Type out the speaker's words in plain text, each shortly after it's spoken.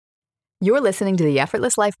You're listening to the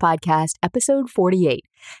Effortless Life Podcast, episode 48.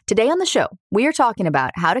 Today on the show, we are talking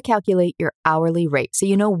about how to calculate your hourly rate so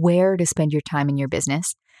you know where to spend your time in your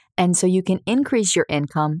business and so you can increase your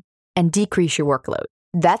income and decrease your workload.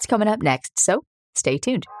 That's coming up next, so stay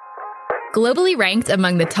tuned. Globally ranked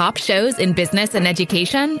among the top shows in business and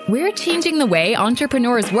education, we're changing the way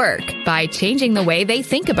entrepreneurs work by changing the way they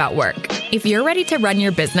think about work. If you're ready to run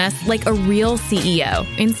your business like a real CEO,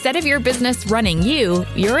 instead of your business running you,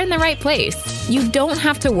 you're in the right place. You don't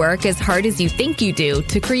have to work as hard as you think you do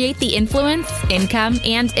to create the influence, income,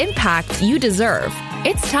 and impact you deserve.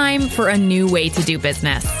 It's time for a new way to do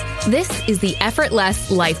business. This is the Effortless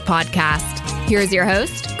Life Podcast. Here's your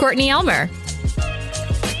host, Courtney Elmer.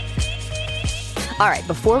 All right,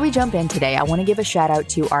 before we jump in today, I want to give a shout out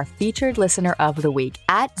to our featured listener of the week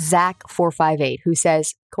at Zach458, who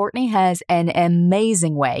says, Courtney has an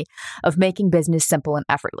amazing way of making business simple and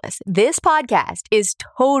effortless. This podcast is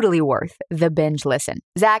totally worth the binge listen.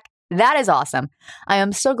 Zach, that is awesome. I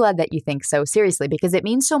am so glad that you think so, seriously, because it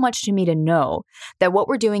means so much to me to know that what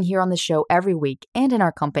we're doing here on the show every week and in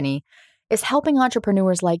our company is helping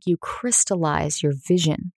entrepreneurs like you crystallize your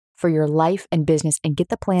vision for your life and business and get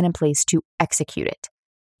the plan in place to execute it.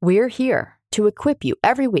 We're here to equip you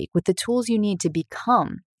every week with the tools you need to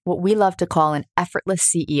become what we love to call an effortless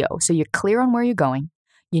CEO. So you're clear on where you're going,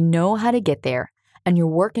 you know how to get there, and you're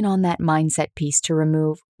working on that mindset piece to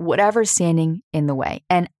remove whatever's standing in the way.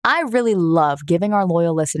 And I really love giving our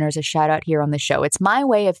loyal listeners a shout out here on the show. It's my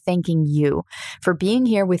way of thanking you for being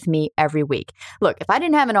here with me every week. Look, if I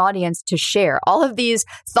didn't have an audience to share all of these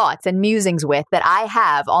thoughts and musings with that I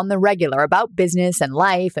have on the regular about business and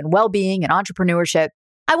life and well-being and entrepreneurship,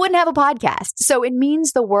 I wouldn't have a podcast. So it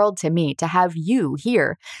means the world to me to have you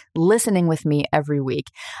here listening with me every week.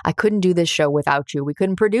 I couldn't do this show without you. We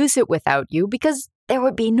couldn't produce it without you because there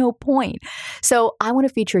would be no point. So I want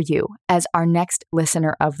to feature you as our next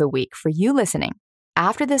listener of the week. For you listening,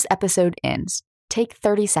 after this episode ends, take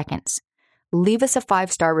 30 seconds. Leave us a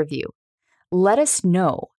 5-star review. Let us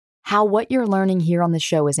know how what you're learning here on the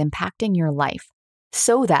show is impacting your life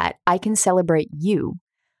so that I can celebrate you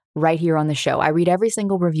right here on the show. I read every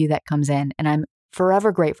single review that comes in, and I'm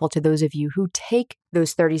forever grateful to those of you who take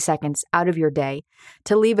those 30 seconds out of your day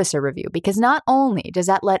to leave us a review, because not only does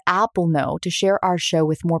that let Apple know to share our show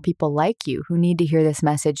with more people like you who need to hear this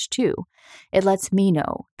message too, it lets me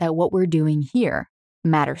know that what we're doing here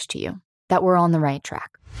matters to you, that we're on the right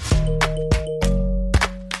track.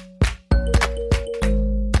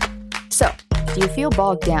 So, do you feel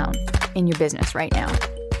bogged down in your business right now?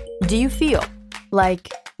 Do you feel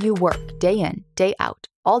like you work day in, day out,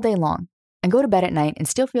 all day long, and go to bed at night and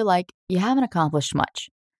still feel like you haven't accomplished much?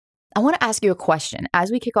 I want to ask you a question as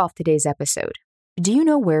we kick off today's episode. Do you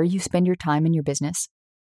know where you spend your time in your business?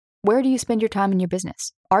 Where do you spend your time in your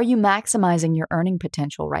business? Are you maximizing your earning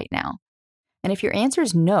potential right now? And if your answer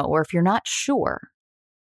is no, or if you're not sure,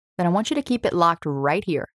 then I want you to keep it locked right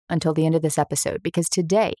here until the end of this episode, because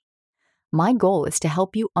today, my goal is to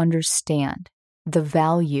help you understand the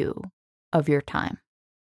value of your time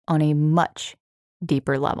on a much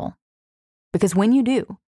deeper level. Because when you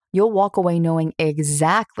do, you'll walk away knowing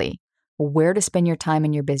exactly where to spend your time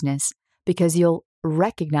in your business, because you'll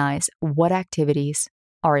recognize what activities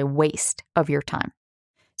are a waste of your time.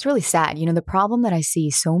 It's really sad. You know, the problem that I see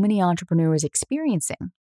so many entrepreneurs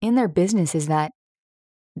experiencing in their business is that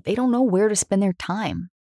they don't know where to spend their time.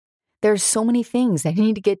 There's so many things that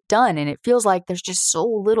need to get done, and it feels like there's just so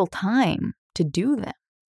little time to do them.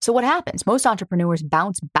 So what happens? Most entrepreneurs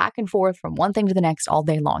bounce back and forth from one thing to the next all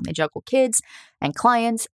day long. They juggle kids and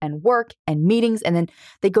clients and work and meetings, and then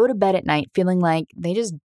they go to bed at night feeling like they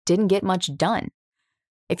just didn't get much done.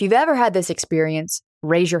 If you've ever had this experience,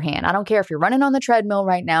 raise your hand. I don't care if you're running on the treadmill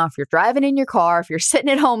right now, if you're driving in your car, if you're sitting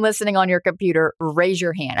at home listening on your computer, raise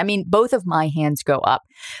your hand. I mean, both of my hands go up.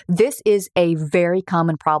 This is a very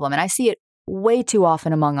common problem, and I see it way too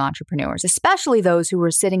often among entrepreneurs, especially those who are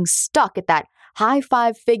sitting stuck at that high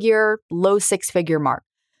 5-figure, low 6-figure mark.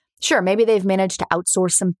 Sure, maybe they've managed to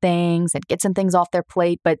outsource some things and get some things off their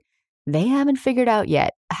plate, but they haven't figured out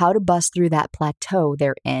yet how to bust through that plateau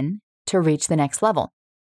they're in to reach the next level.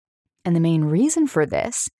 And the main reason for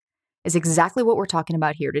this is exactly what we're talking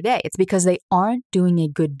about here today. It's because they aren't doing a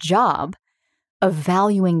good job of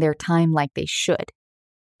valuing their time like they should.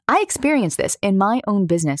 I experienced this in my own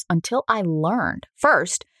business until I learned,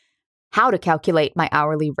 first, how to calculate my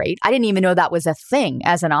hourly rate. I didn't even know that was a thing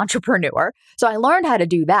as an entrepreneur. So I learned how to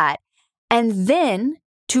do that. And then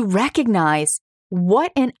to recognize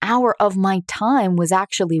what an hour of my time was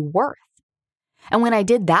actually worth. And when I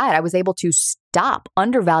did that, I was able to stop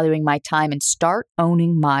undervaluing my time and start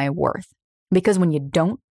owning my worth. Because when you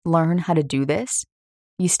don't learn how to do this,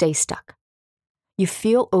 you stay stuck. You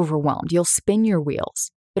feel overwhelmed. You'll spin your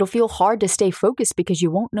wheels. It'll feel hard to stay focused because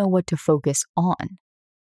you won't know what to focus on.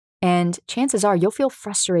 And chances are you'll feel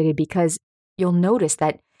frustrated because you'll notice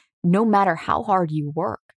that no matter how hard you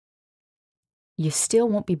work, you still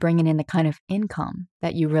won't be bringing in the kind of income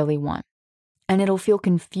that you really want. And it'll feel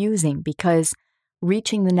confusing because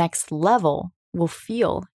reaching the next level will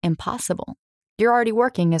feel impossible. You're already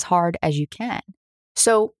working as hard as you can.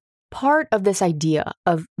 So part of this idea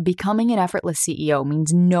of becoming an effortless CEO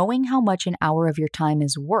means knowing how much an hour of your time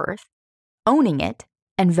is worth, owning it,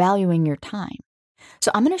 and valuing your time.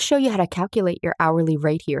 So I'm going to show you how to calculate your hourly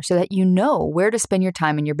rate here so that you know where to spend your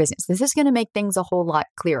time in your business. This is going to make things a whole lot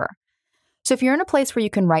clearer. So if you're in a place where you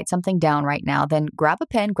can write something down right now, then grab a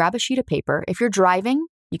pen, grab a sheet of paper. If you're driving,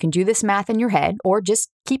 you can do this math in your head or just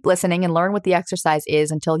keep listening and learn what the exercise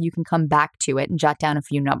is until you can come back to it and jot down a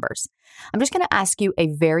few numbers. I'm just going to ask you a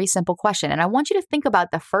very simple question, and I want you to think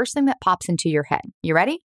about the first thing that pops into your head. You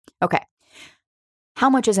ready? Okay. How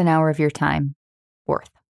much is an hour of your time worth?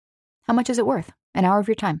 How much is it worth? An hour of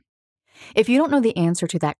your time. If you don't know the answer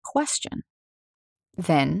to that question,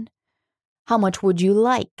 then how much would you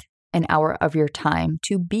like an hour of your time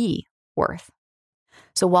to be worth?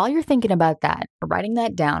 So while you're thinking about that or writing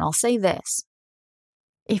that down, I'll say this.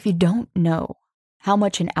 If you don't know how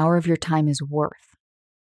much an hour of your time is worth,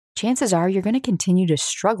 chances are you're going to continue to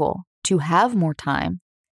struggle to have more time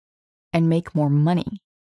and make more money.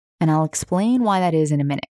 And I'll explain why that is in a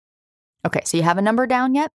minute. Okay, so you have a number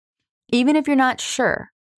down yet? Even if you're not sure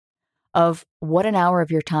of what an hour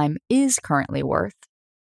of your time is currently worth,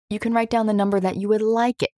 you can write down the number that you would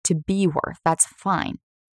like it to be worth. That's fine.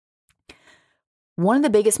 One of the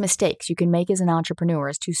biggest mistakes you can make as an entrepreneur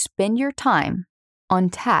is to spend your time on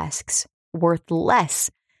tasks worth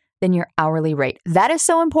less than your hourly rate. That is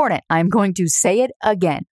so important. I'm going to say it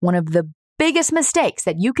again. One of the biggest mistakes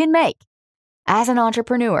that you can make as an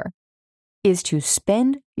entrepreneur is to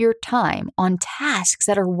spend your time on tasks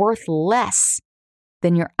that are worth less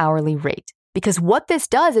than your hourly rate. Because what this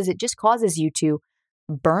does is it just causes you to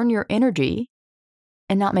burn your energy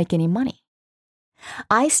and not make any money.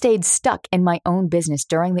 I stayed stuck in my own business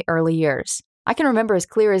during the early years. I can remember as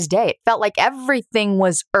clear as day. It felt like everything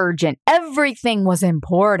was urgent. Everything was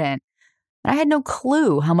important. And I had no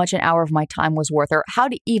clue how much an hour of my time was worth or how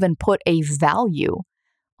to even put a value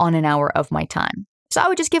on an hour of my time. So I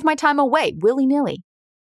would just give my time away willy-nilly,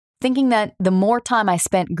 thinking that the more time I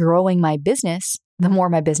spent growing my business, the more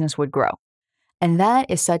my business would grow. And that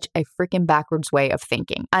is such a freaking backwards way of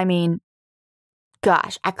thinking. I mean,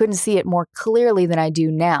 gosh, I couldn't see it more clearly than I do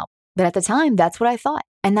now. But at the time, that's what I thought.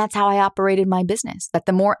 And that's how I operated my business, that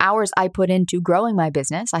the more hours I put into growing my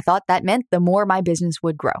business, I thought that meant the more my business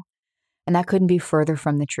would grow. And that couldn't be further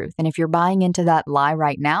from the truth. And if you're buying into that lie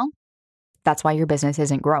right now, that's why your business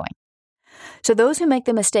isn't growing. So those who make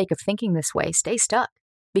the mistake of thinking this way stay stuck.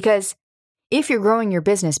 Because if you're growing your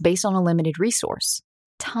business based on a limited resource,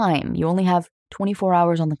 time, you only have 24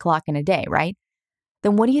 hours on the clock in a day, right?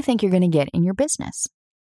 Then what do you think you're going to get in your business?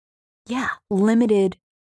 Yeah, limited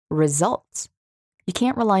results. You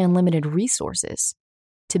can't rely on limited resources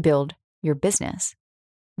to build your business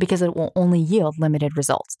because it will only yield limited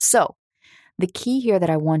results. So the key here that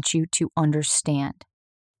I want you to understand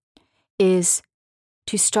is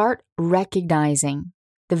to start recognizing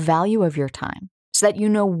the value of your time so that you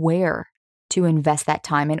know where to invest that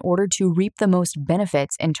time in order to reap the most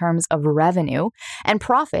benefits in terms of revenue and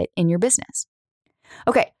profit in your business.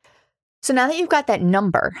 Okay, so now that you've got that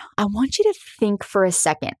number, I want you to think for a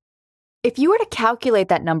second. If you were to calculate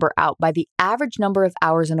that number out by the average number of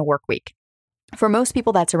hours in a work week, for most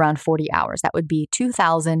people that's around 40 hours. That would be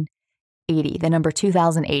 2,080, the number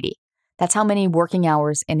 2,080. That's how many working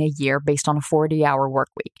hours in a year based on a 40-hour work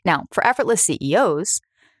week. Now, for effortless CEOs,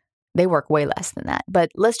 they work way less than that.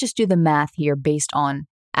 But let's just do the math here based on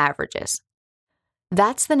averages.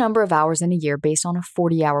 That's the number of hours in a year based on a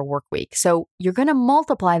 40-hour work week. So you're going to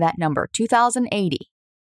multiply that number, 2,080,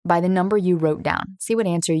 by the number you wrote down. See what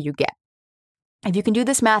answer you get. If you can do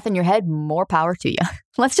this math in your head, more power to you.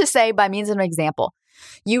 Let's just say, by means of an example,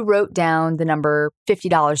 you wrote down the number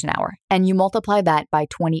 $50 an hour and you multiply that by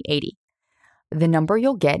 2080. The number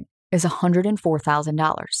you'll get is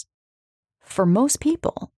 $104,000. For most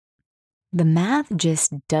people, the math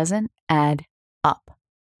just doesn't add up.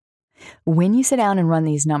 When you sit down and run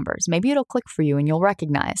these numbers, maybe it'll click for you and you'll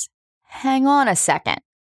recognize, hang on a second.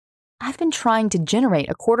 I've been trying to generate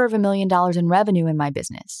 $250,000 in revenue in my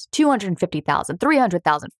business, $250,000,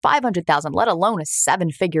 $300,000, $500,000, let alone a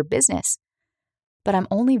 7-figure business. But I'm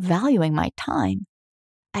only valuing my time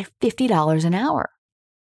at $50 an hour.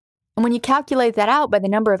 And when you calculate that out by the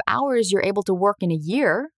number of hours you're able to work in a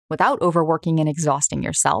year without overworking and exhausting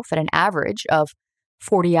yourself at an average of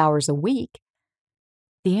 40 hours a week,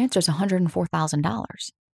 the answer is $104,000.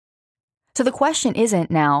 So the question isn't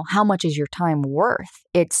now, how much is your time worth?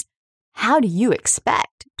 It's, how do you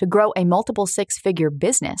expect to grow a multiple six-figure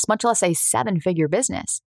business, much less a seven-figure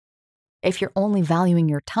business, if you're only valuing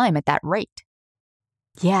your time at that rate?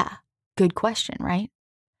 Yeah, good question, right?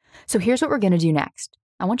 So here's what we're going to do next.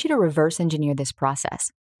 I want you to reverse engineer this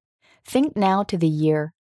process. Think now to the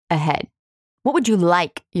year ahead. What would you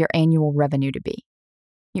like your annual revenue to be?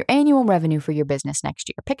 Your annual revenue for your business next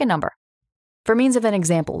year. Pick a number. For means of an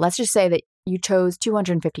example, let's just say that you chose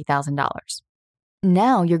 $250,000.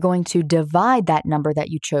 Now you're going to divide that number that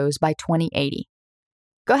you chose by 2080.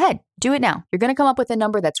 Go ahead, do it now. You're going to come up with a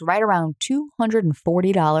number that's right around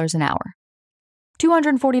 $240 an hour.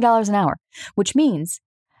 $240 an hour, which means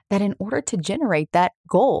that in order to generate that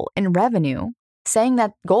goal in revenue, saying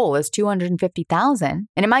that goal is $250,000, and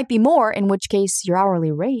it might be more, in which case your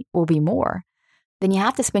hourly rate will be more, then you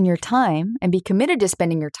have to spend your time and be committed to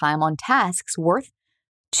spending your time on tasks worth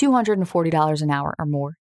 $240 an hour or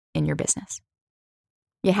more in your business.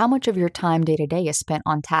 Yet how much of your time day to day is spent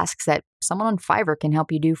on tasks that someone on Fiverr can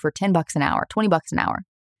help you do for $10 an hour, $20 an hour?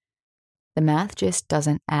 The math just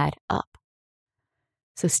doesn't add up.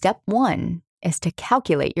 So step one is to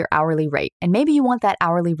calculate your hourly rate. And maybe you want that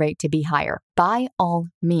hourly rate to be higher. By all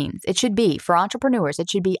means, it should be, for entrepreneurs,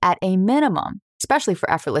 it should be at a minimum, especially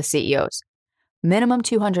for effortless CEOs, minimum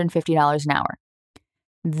 $250 an hour.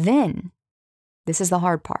 Then, this is the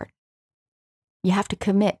hard part. You have to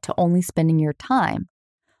commit to only spending your time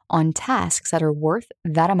on tasks that are worth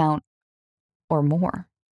that amount or more.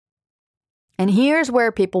 And here's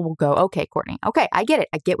where people will go, okay, Courtney, okay, I get it.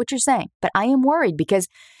 I get what you're saying, but I am worried because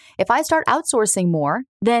if I start outsourcing more,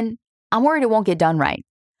 then I'm worried it won't get done right.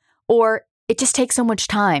 Or it just takes so much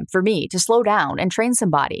time for me to slow down and train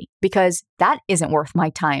somebody because that isn't worth my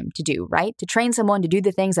time to do, right? To train someone to do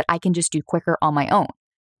the things that I can just do quicker on my own.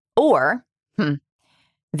 Or,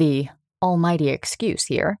 the almighty excuse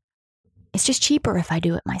here, it's just cheaper if I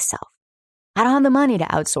do it myself. I don't have the money to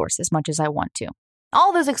outsource as much as I want to.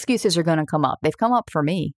 All those excuses are going to come up. They've come up for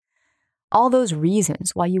me. All those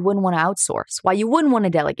reasons why you wouldn't want to outsource, why you wouldn't want to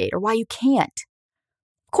delegate, or why you can't.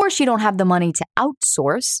 Of course, you don't have the money to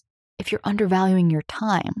outsource if you're undervaluing your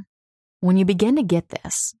time. When you begin to get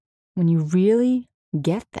this, when you really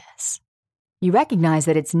get this, you recognize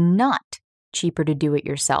that it's not cheaper to do it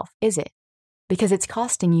yourself, is it? Because it's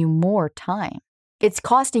costing you more time. It's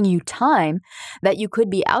costing you time that you could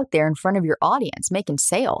be out there in front of your audience making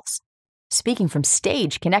sales, speaking from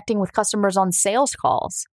stage, connecting with customers on sales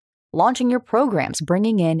calls, launching your programs,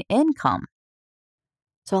 bringing in income.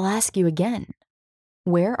 So I'll ask you again,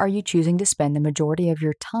 where are you choosing to spend the majority of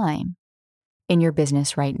your time in your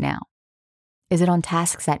business right now? Is it on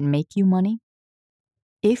tasks that make you money?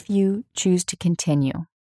 If you choose to continue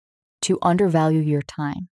to undervalue your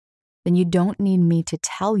time, then you don't need me to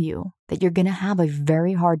tell you that you're going to have a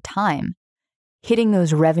very hard time hitting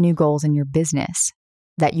those revenue goals in your business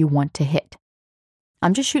that you want to hit.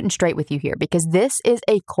 I'm just shooting straight with you here because this is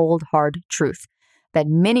a cold, hard truth that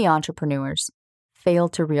many entrepreneurs fail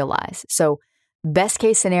to realize. So best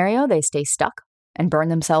case scenario, they stay stuck and burn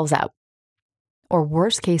themselves out. Or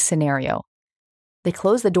worst case scenario, they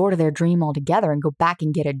close the door to their dream altogether and go back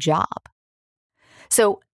and get a job.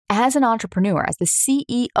 So as an entrepreneur, as the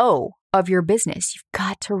CEO of your business, you've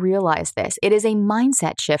got to realize this. It is a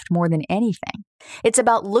mindset shift more than anything. It's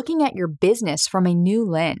about looking at your business from a new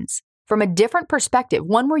lens, from a different perspective,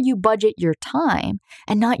 one where you budget your time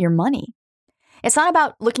and not your money. It's not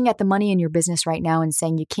about looking at the money in your business right now and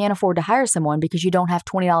saying you can't afford to hire someone because you don't have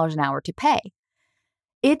 $20 an hour to pay.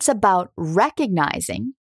 It's about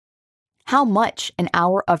recognizing how much an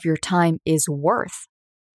hour of your time is worth.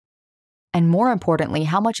 And more importantly,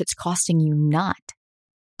 how much it's costing you not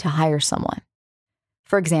to hire someone.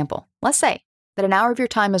 For example, let's say that an hour of your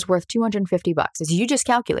time is worth $250, as you just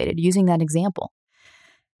calculated using that example.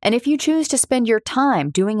 And if you choose to spend your time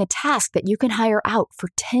doing a task that you can hire out for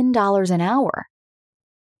 $10 an hour,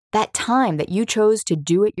 that time that you chose to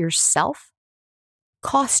do it yourself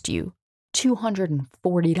cost you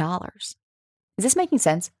 $240. Is this making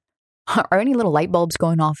sense? Are any little light bulbs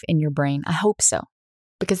going off in your brain? I hope so,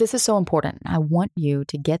 because this is so important. I want you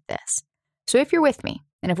to get this. So if you're with me,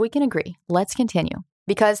 and if we can agree, let's continue,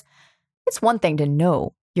 because it's one thing to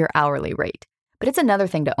know your hourly rate, but it's another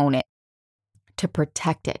thing to own it, to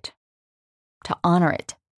protect it, to honor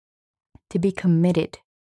it, to be committed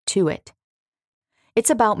to it. It's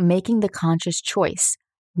about making the conscious choice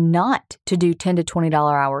not to do $10 to $20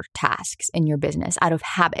 hour tasks in your business out of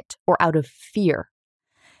habit or out of fear.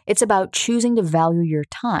 It's about choosing to value your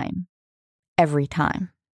time every time.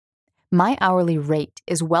 My hourly rate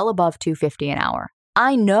is well above $250 an hour.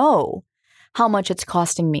 I know how much it's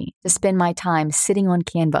costing me to spend my time sitting on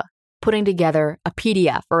Canva, putting together a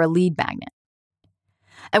PDF or a lead magnet.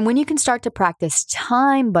 And when you can start to practice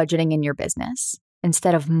time budgeting in your business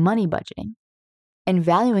instead of money budgeting and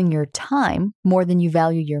valuing your time more than you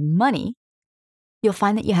value your money, you'll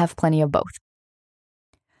find that you have plenty of both.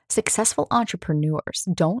 Successful entrepreneurs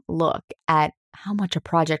don't look at how much a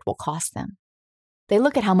project will cost them. They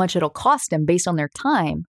look at how much it'll cost them based on their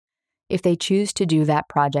time if they choose to do that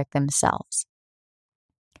project themselves.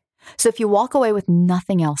 So if you walk away with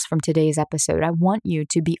nothing else from today's episode, I want you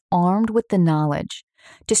to be armed with the knowledge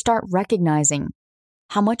to start recognizing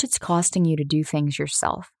how much it's costing you to do things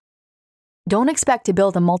yourself. Don't expect to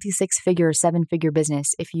build a multi-6-figure or 7-figure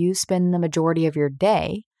business if you spend the majority of your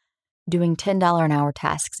day doing $10 an hour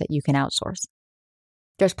tasks that you can outsource.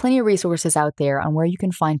 There's plenty of resources out there on where you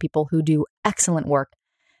can find people who do excellent work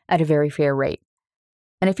at a very fair rate.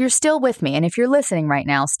 And if you're still with me, and if you're listening right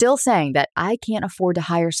now, still saying that I can't afford to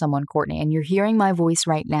hire someone, Courtney, and you're hearing my voice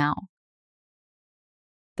right now,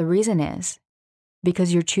 the reason is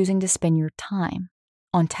because you're choosing to spend your time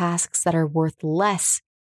on tasks that are worth less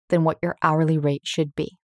than what your hourly rate should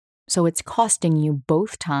be. So it's costing you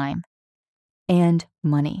both time and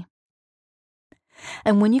money.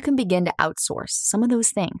 And when you can begin to outsource some of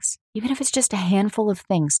those things, even if it's just a handful of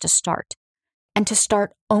things to start, and to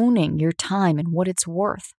start owning your time and what it's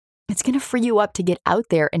worth, it's going to free you up to get out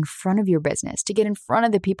there in front of your business, to get in front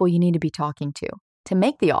of the people you need to be talking to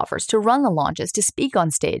make the offers, to run the launches, to speak on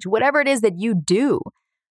stage, whatever it is that you do,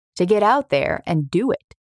 to get out there and do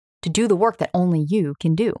it, to do the work that only you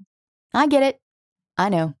can do. I get it. I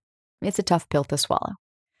know. It's a tough pill to swallow.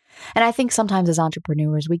 And I think sometimes as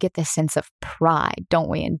entrepreneurs, we get this sense of pride, don't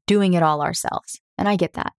we, in doing it all ourselves. And I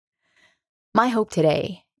get that. My hope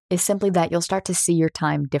today is simply that you'll start to see your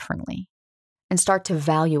time differently and start to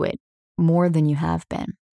value it more than you have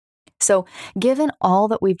been. So given all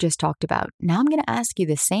that we've just talked about, now I'm going to ask you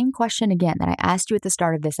the same question again that I asked you at the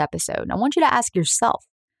start of this episode. I want you to ask yourself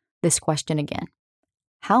this question again.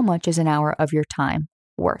 How much is an hour of your time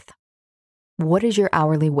worth? What is your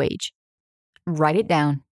hourly wage? Write it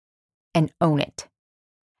down and own it.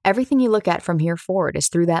 Everything you look at from here forward is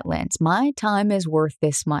through that lens. My time is worth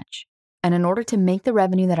this much. And in order to make the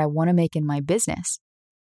revenue that I want to make in my business,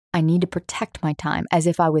 I need to protect my time as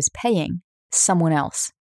if I was paying someone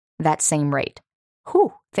else that same rate.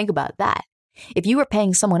 Whew, think about that. If you were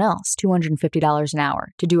paying someone else $250 an hour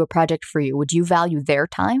to do a project for you, would you value their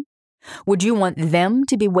time? Would you want them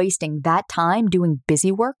to be wasting that time doing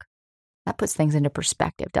busy work? That puts things into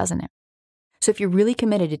perspective, doesn't it? So if you're really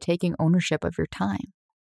committed to taking ownership of your time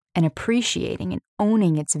and appreciating and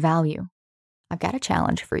owning its value, I've got a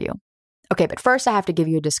challenge for you. Okay, but first I have to give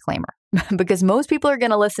you a disclaimer because most people are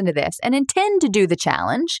going to listen to this and intend to do the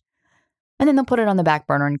challenge, and then they'll put it on the back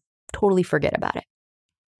burner and totally forget about it.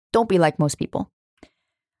 Don't be like most people.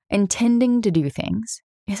 Intending to do things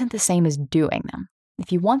isn't the same as doing them.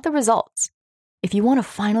 If you want the results, if you want to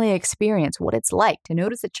finally experience what it's like to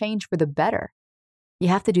notice a change for the better, you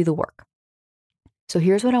have to do the work. So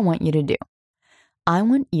here's what I want you to do. I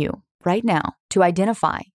want you right now to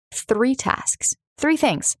identify 3 tasks, 3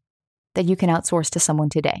 things that you can outsource to someone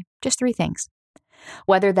today. Just 3 things.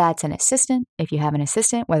 Whether that's an assistant, if you have an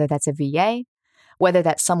assistant, whether that's a VA, whether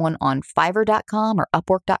that's someone on Fiverr.com or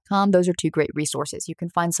Upwork.com, those are 2 great resources. You can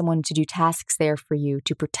find someone to do tasks there for you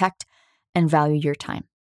to protect and value your time.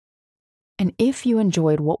 And if you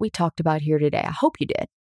enjoyed what we talked about here today, I hope you did,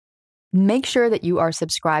 make sure that you are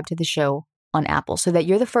subscribed to the show on Apple so that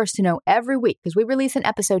you're the first to know every week, because we release an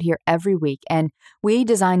episode here every week, and we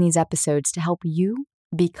design these episodes to help you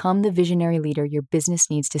become the visionary leader your business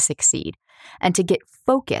needs to succeed and to get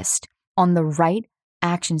focused on the right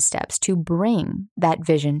action steps to bring that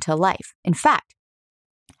vision to life. In fact,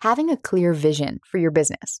 having a clear vision for your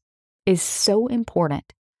business is so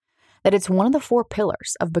important that it's one of the 4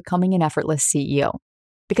 pillars of becoming an effortless CEO.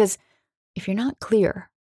 Because if you're not clear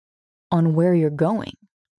on where you're going,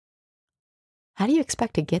 how do you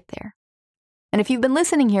expect to get there? And if you've been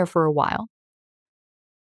listening here for a while,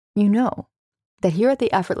 you know that here at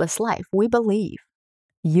The Effortless Life, we believe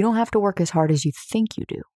you don't have to work as hard as you think you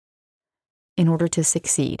do in order to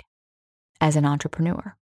succeed as an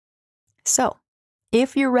entrepreneur. So,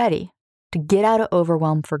 if you're ready to get out of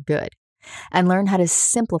overwhelm for good and learn how to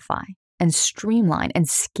simplify and streamline and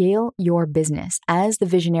scale your business as the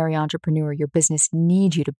visionary entrepreneur your business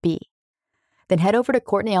needs you to be, then head over to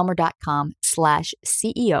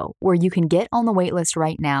CourtneyElmer.com/CEO, where you can get on the waitlist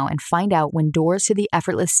right now and find out when doors to the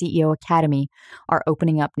Effortless CEO Academy are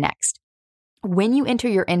opening up next. When you enter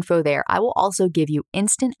your info there, I will also give you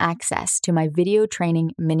instant access to my video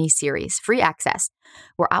training mini-series, free access,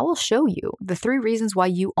 where I will show you the 3 reasons why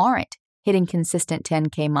you aren't hitting consistent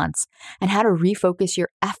 10K months and how to refocus your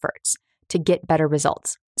efforts to get better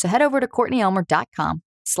results. So head over to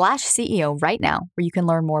CourtneyElmer.com/CEO right now, where you can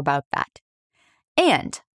learn more about that.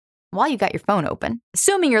 And while you got your phone open,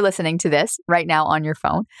 assuming you're listening to this right now on your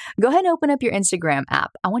phone, go ahead and open up your Instagram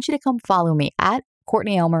app. I want you to come follow me at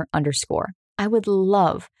CourtneyElmer_. I would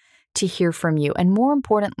love to hear from you. And more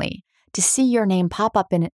importantly, to see your name pop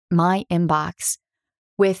up in my inbox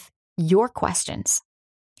with your questions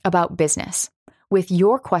about business, with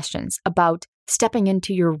your questions about stepping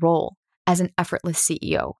into your role as an effortless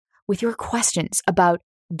CEO, with your questions about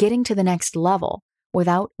getting to the next level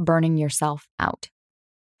without burning yourself out.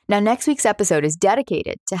 Now, next week's episode is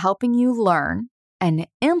dedicated to helping you learn and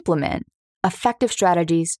implement effective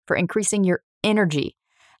strategies for increasing your energy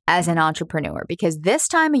as an entrepreneur, because this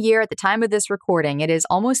time of year, at the time of this recording, it is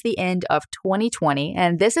almost the end of 2020.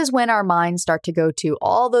 And this is when our minds start to go to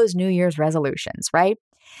all those New Year's resolutions, right?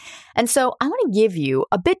 And so I want to give you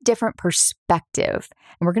a bit different perspective.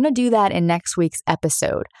 And we're going to do that in next week's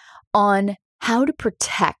episode on how to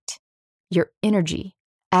protect your energy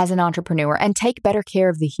as an entrepreneur and take better care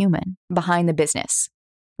of the human behind the business.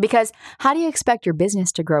 Because how do you expect your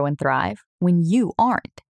business to grow and thrive when you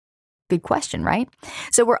aren't? Good question, right?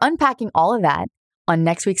 So we're unpacking all of that on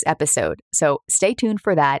next week's episode. So stay tuned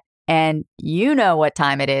for that. And you know what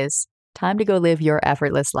time it is. Time to go live your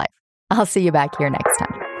effortless life. I'll see you back here next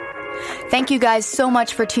time. Thank you guys so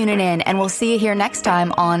much for tuning in, and we'll see you here next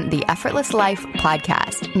time on the Effortless Life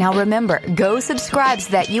podcast. Now remember, go subscribe so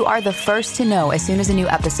that you are the first to know as soon as a new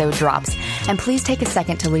episode drops. And please take a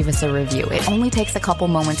second to leave us a review. It only takes a couple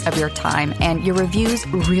moments of your time, and your reviews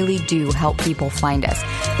really do help people find us,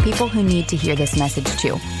 people who need to hear this message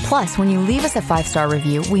too. Plus, when you leave us a 5-star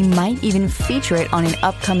review, we might even feature it on an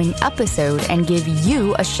upcoming episode and give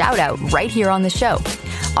you a shout out right here on the show.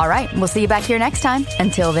 All right, we'll see you back here next time.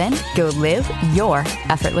 Until then, go live your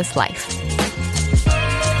effortless life.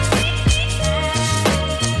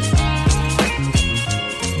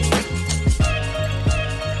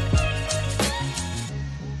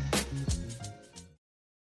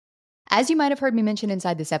 As you might have heard me mention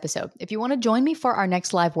inside this episode, if you want to join me for our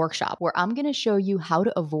next live workshop, where I'm going to show you how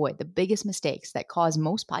to avoid the biggest mistakes that cause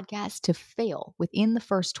most podcasts to fail within the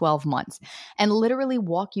first 12 months, and literally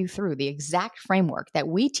walk you through the exact framework that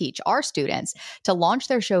we teach our students to launch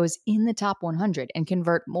their shows in the top 100 and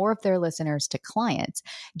convert more of their listeners to clients,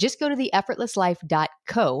 just go to the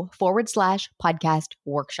effortlesslife.co/podcast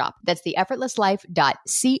workshop. That's the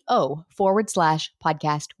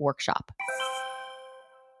effortlesslife.co/podcast workshop.